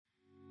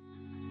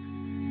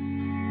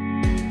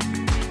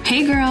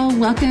Hey girl,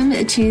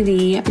 welcome to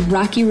the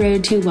Rocky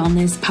Road to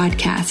Wellness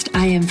podcast.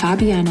 I am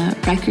Fabiana,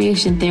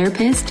 recreation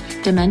therapist,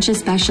 dementia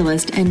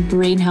specialist, and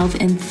brain health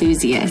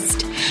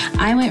enthusiast.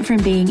 I went from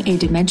being a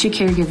dementia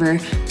caregiver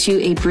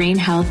to a brain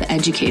health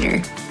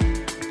educator.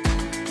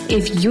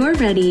 If you're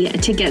ready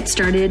to get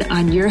started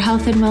on your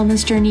health and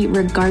wellness journey,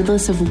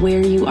 regardless of where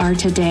you are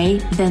today,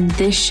 then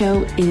this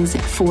show is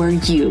for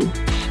you.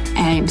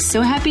 I'm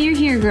so happy you're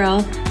here,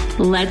 girl.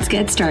 Let's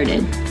get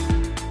started.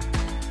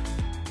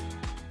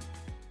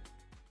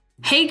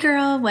 Hey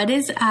girl, what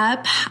is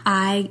up?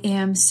 I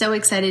am so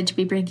excited to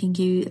be bringing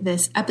you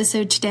this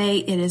episode today.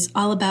 It is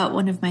all about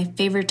one of my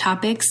favorite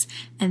topics,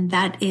 and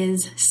that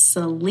is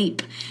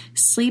sleep.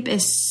 Sleep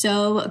is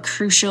so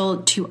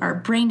crucial to our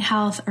brain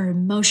health, our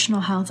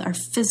emotional health, our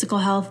physical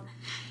health,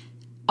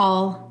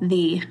 all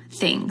the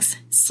things.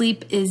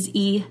 Sleep is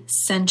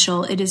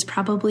essential. It is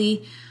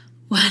probably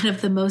one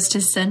of the most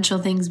essential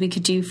things we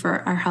could do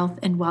for our health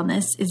and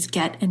wellness is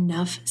get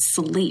enough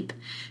sleep.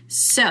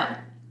 So,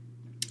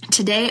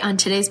 today on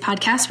today's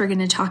podcast, we're going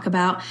to talk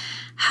about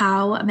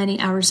how many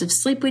hours of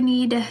sleep we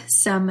need,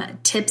 some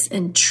tips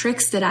and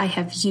tricks that I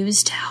have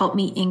used to help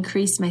me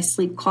increase my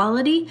sleep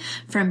quality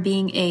from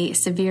being a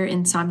severe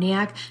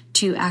insomniac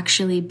to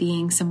actually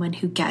being someone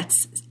who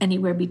gets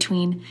anywhere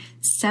between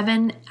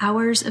 7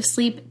 hours of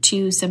sleep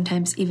to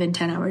sometimes even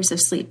 10 hours of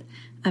sleep.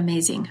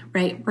 Amazing,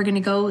 right? We're going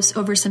to go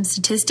over some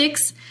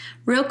statistics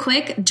real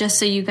quick, just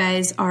so you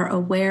guys are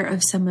aware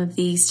of some of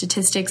the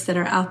statistics that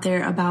are out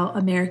there about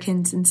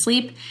Americans and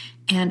sleep.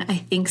 And I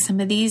think some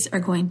of these are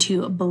going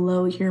to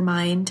blow your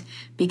mind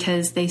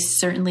because they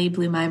certainly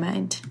blew my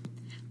mind.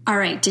 All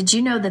right. Did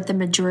you know that the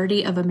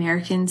majority of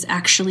Americans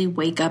actually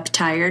wake up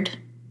tired?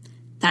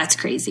 That's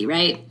crazy,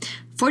 right?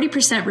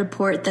 40%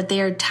 report that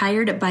they are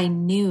tired by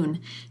noon.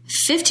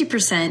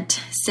 50%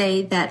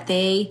 say that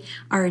they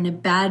are in a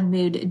bad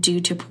mood due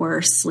to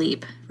poor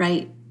sleep,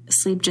 right?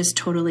 Sleep just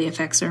totally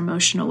affects our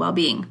emotional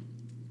well-being.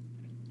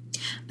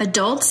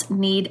 Adults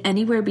need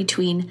anywhere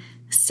between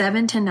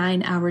 7 to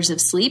 9 hours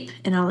of sleep,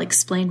 and I'll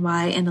explain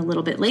why in a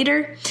little bit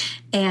later.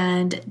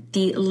 And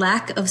the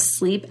lack of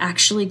sleep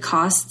actually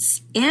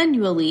costs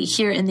annually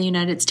here in the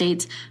United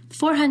States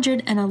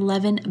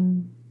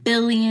 $411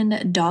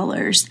 billion.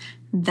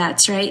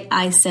 That's right.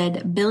 I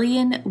said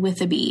billion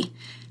with a B.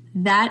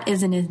 That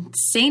is an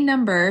insane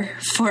number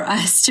for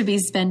us to be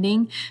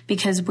spending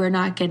because we're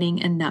not getting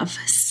enough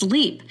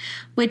sleep,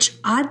 which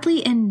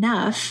oddly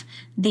enough,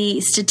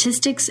 the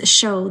statistics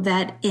show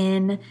that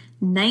in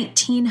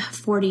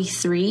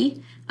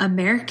 1943,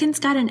 Americans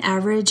got an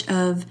average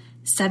of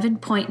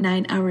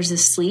 7.9 hours of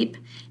sleep,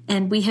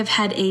 and we have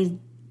had a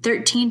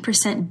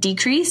 13%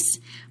 decrease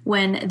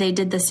when they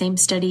did the same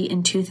study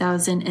in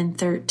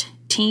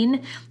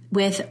 2013,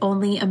 with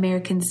only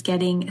Americans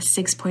getting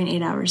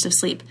 6.8 hours of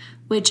sleep,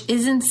 which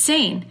is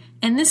insane.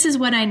 And this is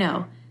what I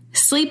know.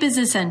 Sleep is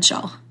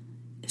essential.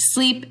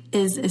 Sleep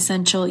is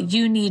essential.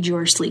 You need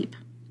your sleep.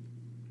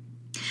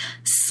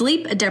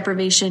 Sleep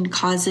deprivation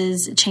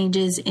causes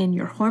changes in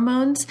your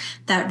hormones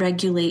that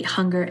regulate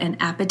hunger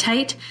and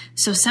appetite.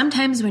 So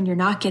sometimes when you're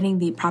not getting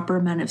the proper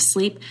amount of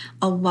sleep,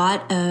 a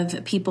lot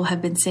of people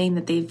have been saying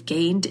that they've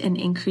gained and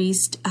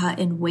increased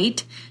in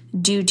weight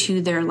due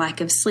to their lack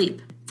of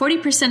sleep.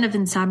 40% of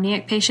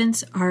insomniac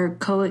patients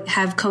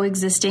have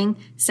coexisting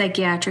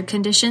psychiatric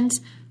conditions,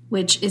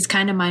 which is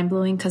kind of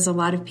mind-blowing because a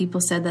lot of people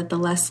said that the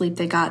less sleep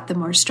they got, the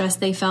more stress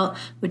they felt,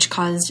 which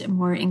caused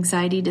more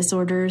anxiety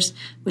disorders,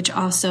 which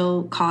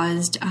also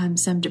caused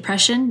some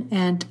depression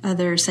and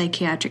other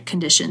psychiatric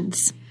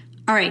conditions.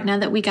 All right, now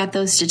that we got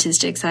those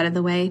statistics out of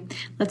the way,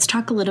 let's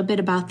talk a little bit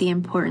about the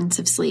importance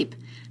of sleep.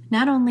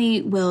 Not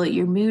only will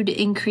your mood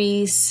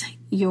increase,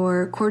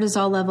 your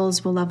cortisol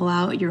levels will level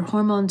out, your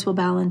hormones will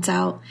balance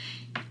out,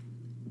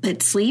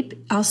 but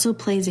sleep also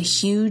plays a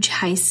huge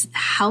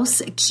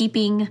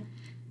housekeeping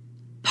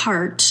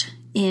part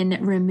in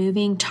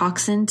removing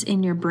toxins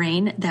in your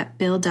brain that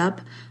build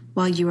up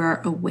while you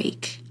are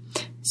awake.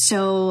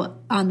 So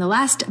on the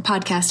last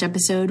podcast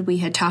episode, we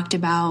had talked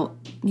about,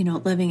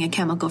 living a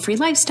chemical-free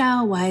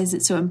lifestyle. Why is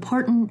it so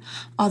important?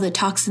 All the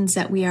toxins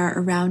that we are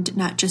around,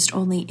 not just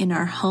only in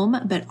our home,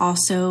 but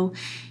also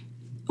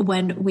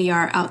when we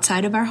are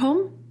outside of our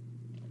home.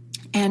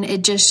 And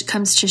it just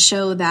comes to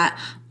show that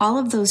all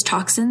of those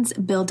toxins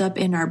build up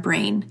in our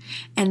brain.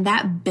 And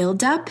that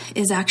buildup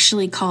is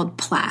actually called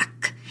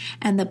plaque.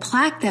 And the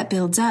plaque that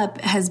builds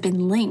up has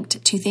been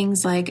linked to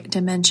things like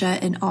dementia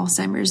and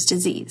Alzheimer's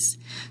disease.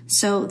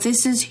 So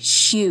this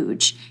is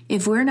huge.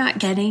 If we're not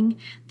getting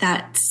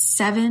that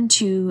 7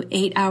 to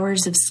 8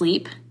 hours of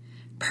sleep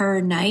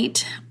per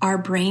night, our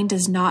brain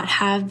does not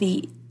have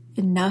the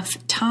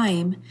enough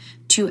time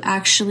to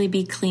actually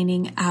be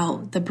cleaning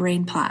out the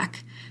brain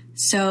plaque.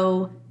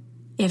 So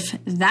if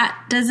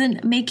that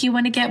doesn't make you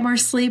want to get more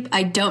sleep,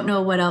 I don't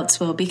know what else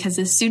will, because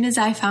as soon as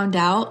I found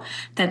out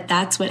that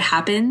that's what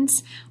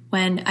happens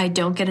when I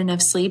don't get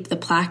enough sleep, the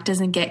plaque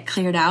doesn't get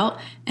cleared out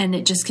and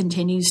it just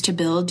continues to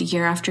build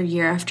year after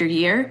year after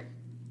year,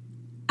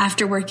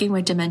 After working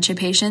with dementia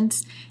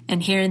patients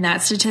and hearing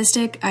that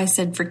statistic, I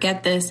said,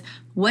 forget this.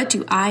 What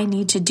do I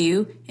need to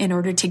do in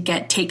order to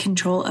take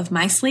control of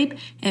my sleep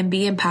and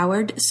be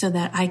empowered so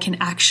that I can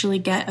actually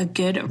get a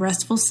good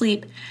restful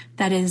sleep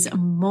that is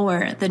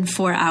more than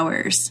 4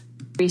 hours?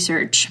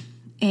 Research.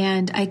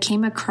 And I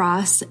came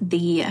across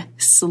the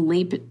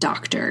sleep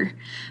doctor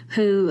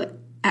who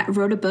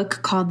wrote a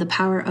book called The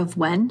Power of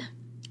When.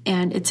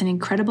 And it's an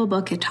incredible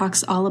book. It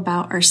talks all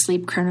about our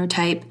sleep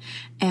chronotype.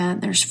 And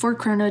there's 4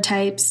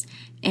 chronotypes.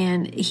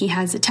 And he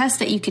has a test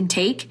that you can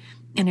take,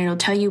 and it'll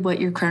tell you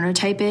what your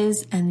chronotype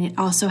is. And it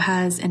also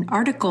has an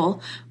article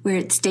where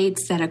it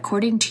states that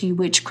according to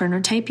which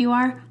chronotype you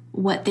are,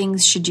 what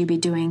things should you be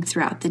doing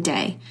throughout the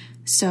day.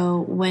 So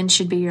when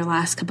should be your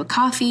last cup of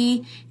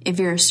coffee? If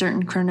you're a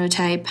certain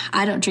chronotype,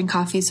 I don't drink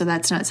coffee, so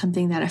that's not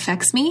something that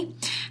affects me.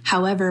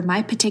 However,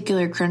 my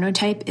particular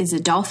chronotype is a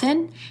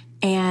dolphin,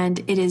 and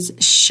it is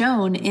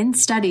shown in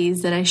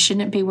studies that I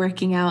shouldn't be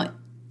working out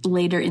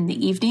later in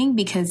the evening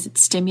because it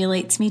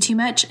stimulates me too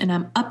much and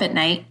I'm up at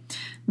night.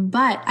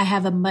 But I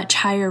have a much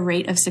higher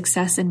rate of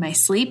success in my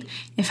sleep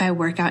if I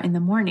work out in the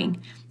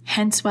morning.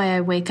 Hence why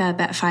I wake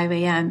up at 5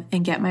 a.m.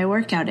 and get my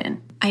workout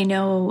in. I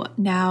know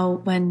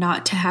now when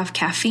not to have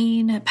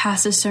caffeine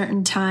past a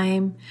certain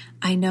time.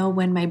 I know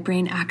when my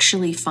brain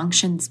actually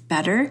functions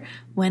better,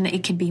 when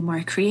it can be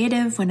more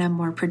creative, when I'm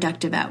more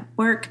productive at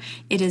work.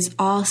 It is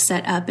all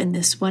set up in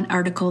this one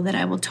article that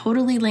I will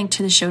totally link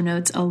to the show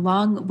notes,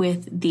 along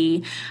with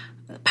the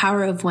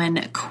Power of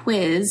When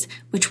quiz,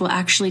 which will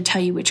actually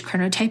tell you which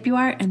chronotype you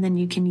are, and then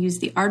you can use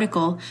the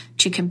article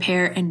to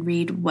compare and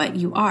read what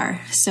you are.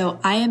 So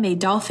I am a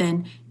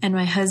dolphin and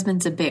my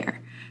husband's a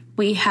bear.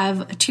 We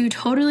have 2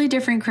 totally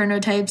different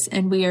chronotypes,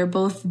 and we are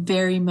both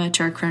very much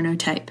our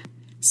chronotype.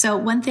 So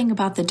one thing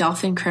about the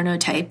dolphin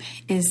chronotype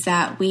is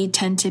that we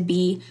tend to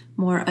be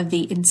more of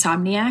the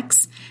insomniacs,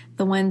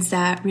 the ones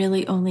that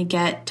really only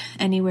get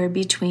anywhere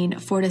between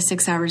 4 to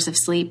 6 hours of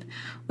sleep,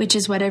 which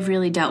is what I've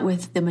really dealt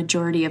with the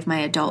majority of my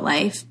adult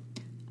life.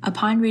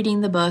 Upon reading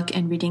the book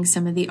and reading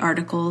some of the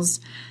articles,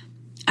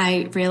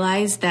 I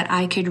realized that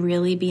I could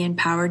really be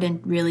empowered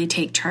and really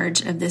take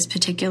charge of this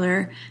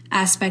particular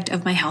aspect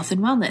of my health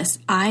and wellness.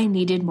 I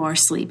needed more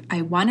sleep.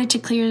 I wanted to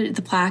clear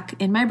the plaque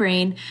in my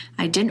brain.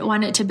 I didn't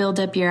want it to build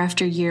up year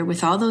after year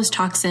with all those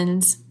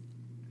toxins.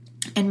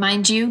 And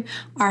mind you,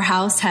 our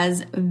house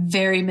has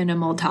very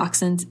minimal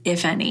toxins,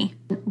 if any.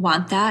 I didn't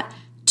want that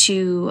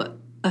to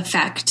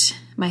affect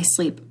my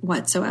sleep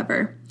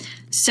whatsoever.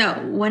 So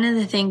one of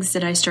the things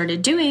that I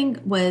started doing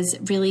was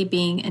really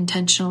being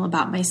intentional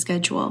about my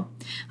schedule,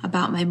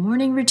 about my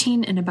morning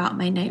routine and about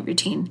my night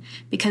routine.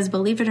 Because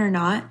believe it or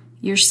not,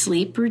 your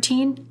sleep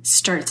routine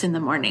starts in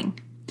the morning.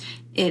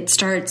 It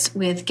starts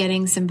with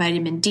getting some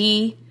vitamin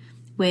D,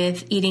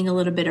 with eating a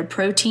little bit of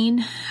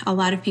protein. A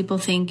lot of people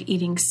think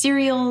eating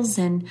cereals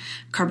and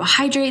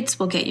carbohydrates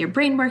will get your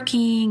brain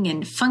working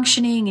and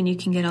functioning and you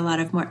can get a lot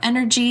of more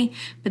energy,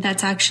 but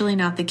that's actually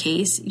not the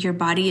case. Your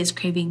body is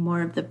craving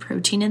more of the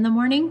protein in the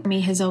morning. For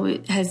me,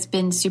 has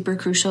been super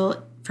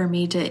crucial for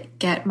me to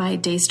get my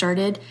day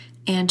started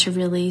and to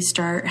really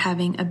start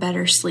having a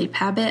better sleep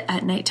habit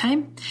at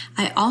nighttime.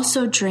 I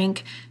also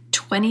drink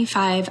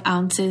 25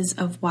 ounces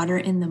of water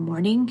in the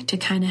morning to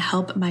kind of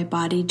help my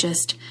body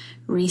just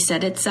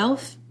reset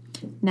itself.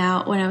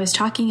 Now, when I was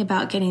talking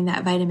about getting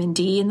that vitamin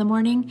D in the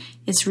morning,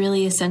 it's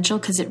really essential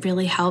because it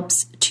really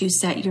helps to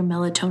set your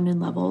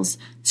melatonin levels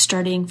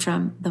starting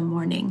from the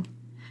morning.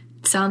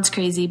 It sounds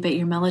crazy, but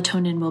your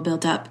melatonin will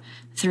build up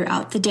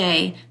throughout the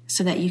day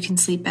so that you can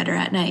sleep better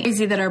at night.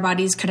 Crazy that our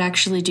bodies could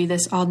actually do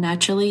this all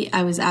naturally.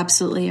 I was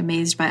absolutely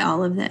amazed by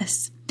all of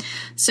this.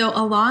 So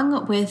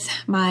along with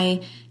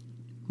my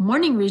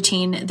morning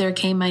routine, there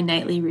came my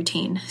nightly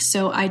routine.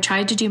 So I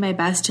tried to do my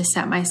best to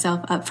set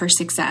myself up for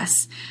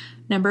success.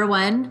 Number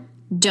 1,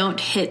 don't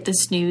hit the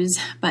snooze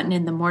button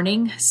in the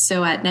morning.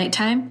 So at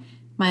nighttime,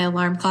 my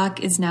alarm clock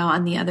is now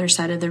on the other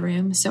side of the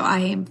room. So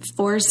I am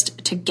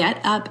forced to get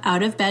up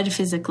out of bed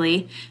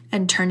physically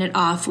and turn it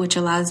off, which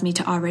allows me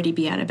to already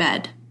be out of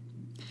bed.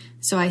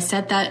 So I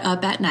set that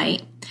up at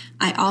night.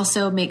 I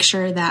also make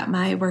sure that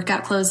my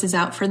workout clothes is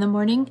out for the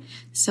morning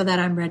so that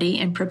I'm ready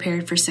and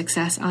prepared for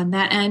success on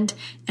that end.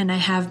 And I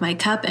have my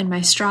cup and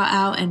my straw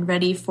out and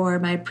ready for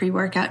my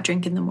pre-workout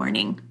drink in the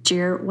morning.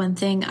 One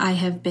thing I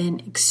have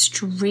been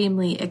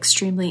extremely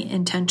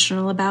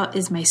intentional about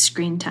is my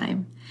screen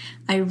time.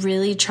 I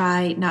really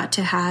try not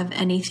to have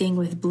anything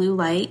with blue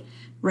light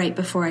right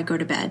before I go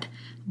to bed.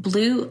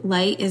 Blue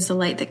light is the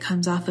light that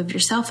comes off of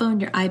your cell phone,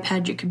 your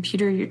iPad, your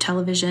computer, your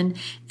television,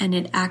 and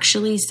it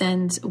actually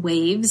sends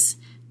waves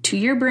to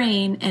your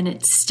brain and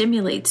it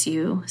stimulates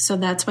you. So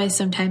that's why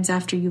sometimes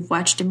after you've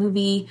watched a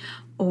movie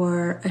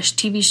or a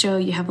TV show,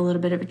 you have a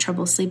little bit of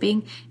trouble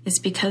sleeping. It's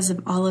because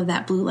of all of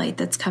that blue light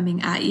that's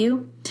coming at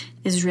you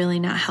is really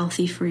not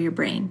healthy for your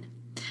brain.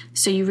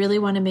 So you really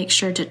want to make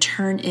sure to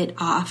turn it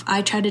off.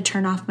 I try to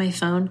turn off my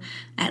phone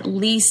at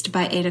least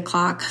by 8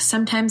 o'clock.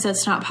 Sometimes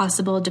that's not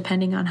possible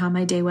depending on how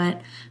my day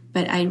went,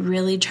 but I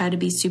really try to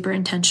be super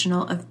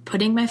intentional of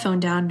putting my phone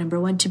down. Number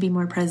one, to be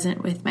more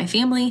present with my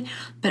family,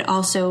 but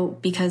also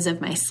because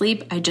of my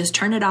sleep, I just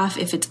turn it off.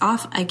 If it's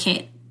off, I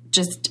can't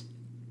just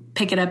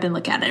pick it up and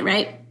look at it,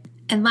 right?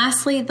 And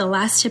lastly, the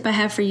last tip I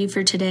have for you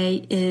for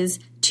today is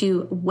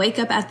to wake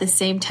up at the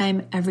same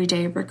time every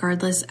day,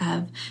 regardless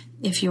of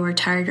if you're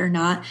tired or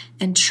not,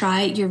 and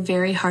try your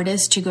very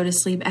hardest to go to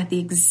sleep at the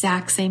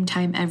exact same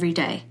time every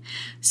day.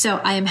 So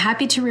I am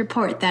happy to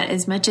report that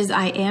as much as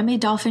I am a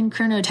dolphin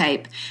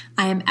chronotype,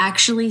 I am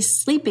actually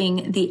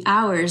sleeping the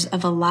hours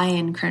of a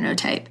lion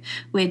chronotype,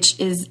 which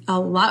is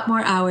a lot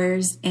more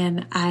hours,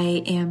 and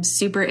I am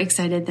super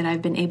excited that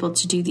I've been able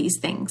to do these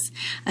things.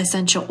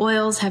 Essential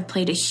oils have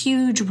played a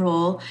huge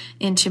role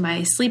into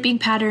my sleeping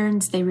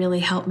patterns. They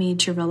really help me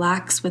to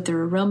relax with their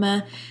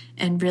aroma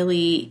and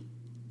really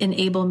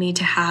enable me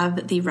to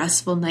have the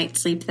restful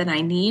night's sleep that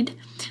I need.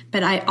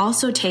 But I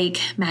also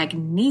take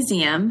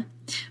magnesium,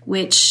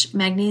 which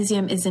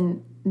magnesium is a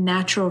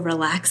natural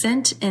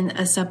relaxant and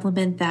a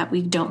supplement that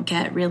we don't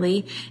get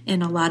really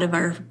in a lot of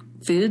our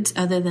foods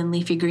other than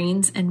leafy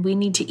greens. And we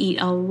need to eat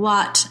a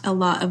lot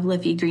of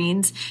leafy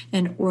greens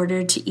in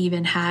order to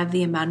even have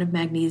the amount of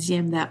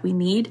magnesium that we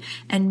need.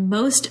 And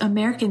most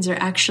Americans are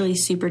actually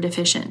super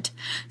deficient.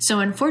 So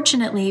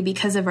unfortunately,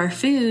 because of our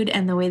food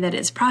and the way that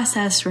it's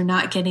processed, we're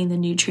not getting the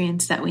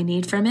nutrients that we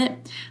need from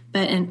it.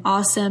 But an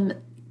awesome,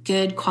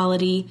 good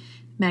quality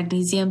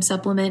magnesium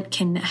supplement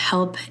can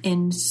help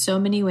in so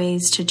many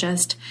ways to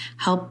just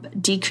help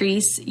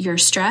decrease your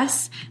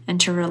stress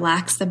and to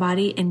relax the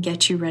body and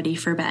get you ready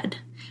for bed.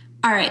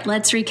 All right,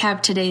 let's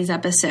recap today's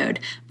episode.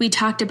 We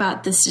talked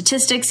about the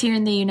statistics here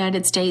in the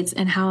United States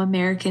and how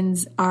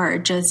Americans are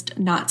just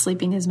not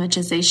sleeping as much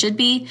as they should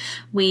be.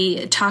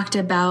 We talked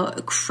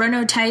about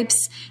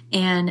chronotypes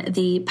and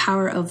the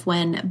Power of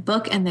When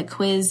book and the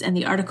quiz and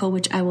the article,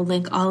 which I will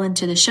link all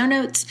into the show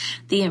notes,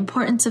 the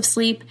importance of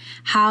sleep,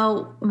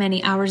 how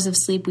many hours of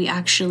sleep we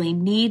actually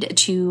need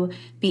to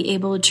be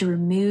able to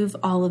remove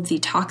all of the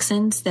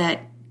toxins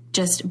that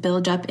just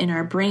build up in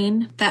our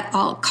brain that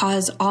all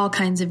cause all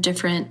kinds of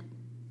different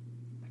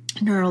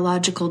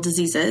neurological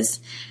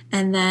diseases.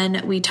 And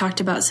then we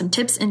talked about some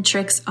tips and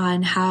tricks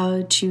on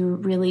how to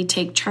really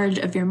take charge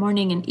of your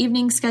morning and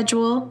evening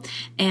schedule,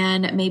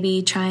 and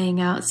maybe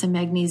trying out some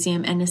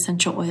magnesium and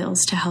essential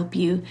oils to help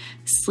you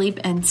sleep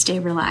and stay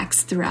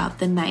relaxed throughout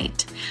the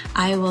night.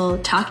 I will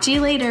talk to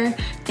you later.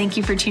 Thank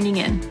you for tuning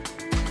in.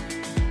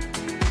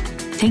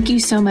 Thank you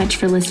so much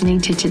for listening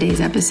to today's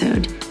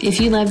episode.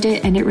 If you loved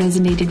it and it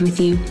resonated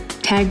with you,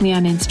 tag me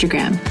on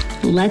Instagram.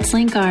 Let's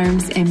link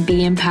arms and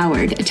be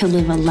empowered to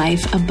live a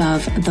life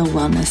above the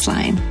wellness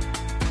line.